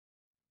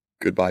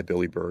Goodbye,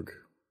 Billyburg.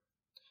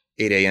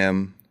 8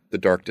 a.m., the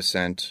dark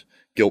descent,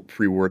 gilt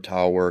pre-war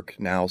tile work,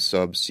 now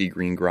sub-sea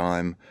green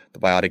grime, the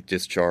biotic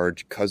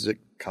discharge,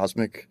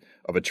 cosmic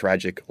of a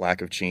tragic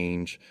lack of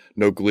change,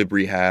 no glib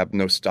rehab,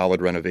 no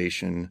stolid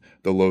renovation,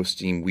 the low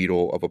steam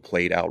wheedle of a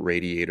played-out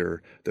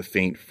radiator, the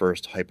faint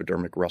first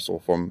hypodermic rustle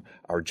from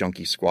our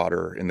junkie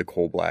squatter in the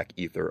coal-black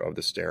ether of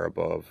the stair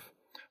above.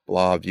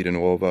 Blah Vida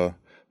Nuova,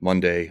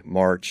 Monday,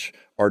 March,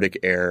 Arctic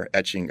air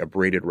etching a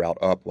braided route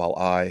up while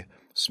I,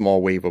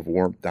 small wave of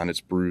warmth down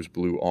its bruised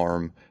blue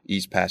arm,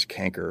 ease past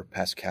canker,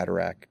 past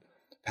cataract,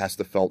 past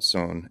the felt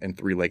zone and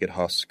three-legged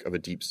husk of a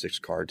deep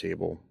six-card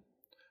table.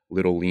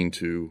 Little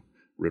lean-to,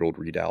 riddled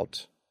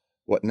redoubt.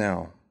 What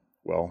now?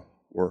 Well,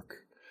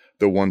 work.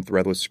 The one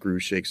threadless screw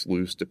shakes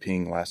loose to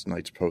ping last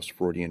night's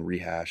post-Freudian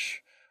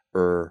rehash.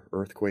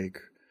 Earthquake,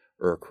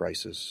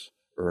 crisis,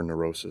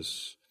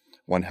 neurosis.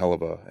 One hell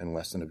of a and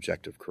less than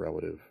objective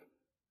correlative.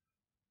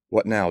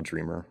 What now,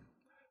 dreamer?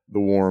 The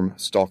warm,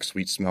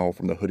 stalk-sweet smell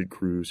from the hooded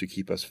crews who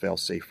keep us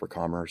fail-safe for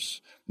commerce,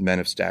 men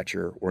of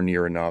stature or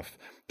near enough,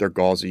 their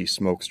gauzy,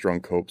 smoke-strung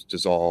copes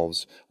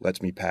dissolves,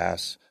 lets me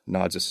pass,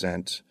 nods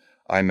assent.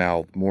 I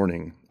mouth,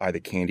 morning, I the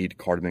candied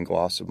cardamom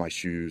gloss of my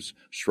shoes,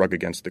 shrug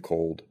against the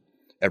cold.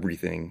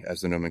 Everything,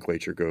 as the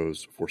nomenclature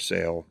goes, for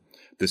sale.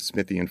 This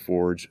Smithian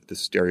forge,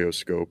 this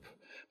stereoscope,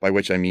 by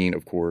which I mean,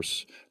 of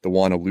course, the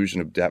one illusion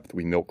of depth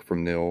we milk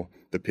from nil,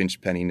 the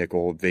pinched penny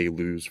nickel they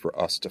lose for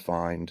us to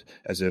find,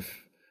 as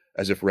if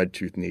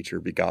red-toothed nature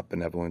begot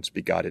benevolence,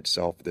 begot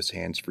itself this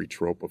hands-free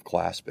trope of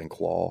clasp and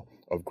claw,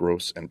 of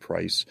gross and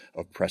price,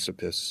 of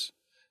precipice.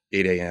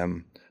 8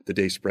 a.m., the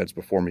day spreads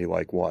before me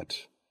like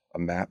what? A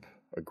map,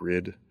 a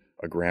grid,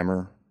 a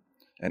grammar,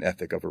 an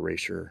ethic of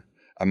erasure,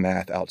 a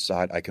math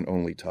outside I can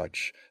only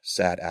touch,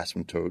 sad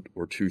asymptote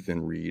or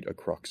too-thin reed a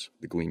crux,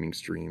 the gleaming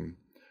stream.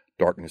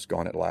 Darkness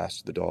gone at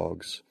last, the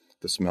dogs.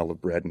 The smell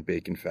of bread and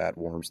bacon fat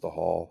warms the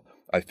hall.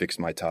 I fix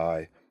my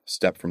tie,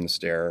 step from the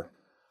stair.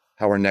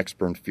 How our necks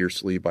burned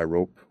fiercely by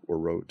rope or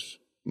rote.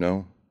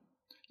 No?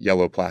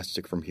 Yellow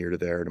plastic from here to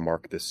there to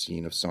mark this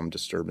scene of some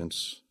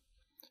disturbance.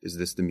 Is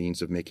this the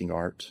means of making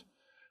art?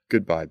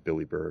 Goodbye,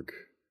 Billyburg,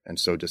 and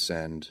so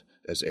descend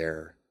as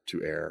air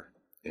to air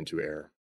into air.